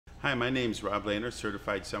Hi, my name is Rob Lander,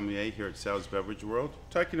 Certified Sommelier here at Sal's Beverage World.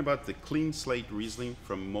 Talking about the clean slate Riesling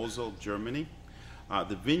from Mosel, Germany.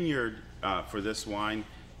 The vineyard for this wine,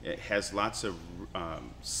 it has lots of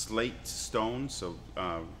slate stones, so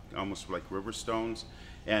almost like river stones,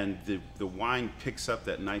 and the wine picks up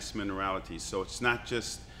that nice minerality. So it's not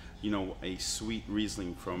just a sweet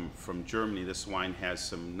Riesling from Germany. This wine has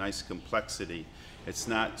some nice complexity. It's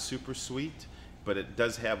not super sweet, but it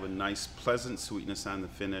does have a nice pleasant sweetness on the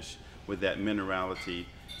finish with that minerality.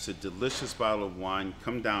 It's a delicious bottle of wine.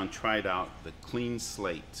 Come down, try it out, the clean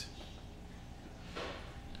slate.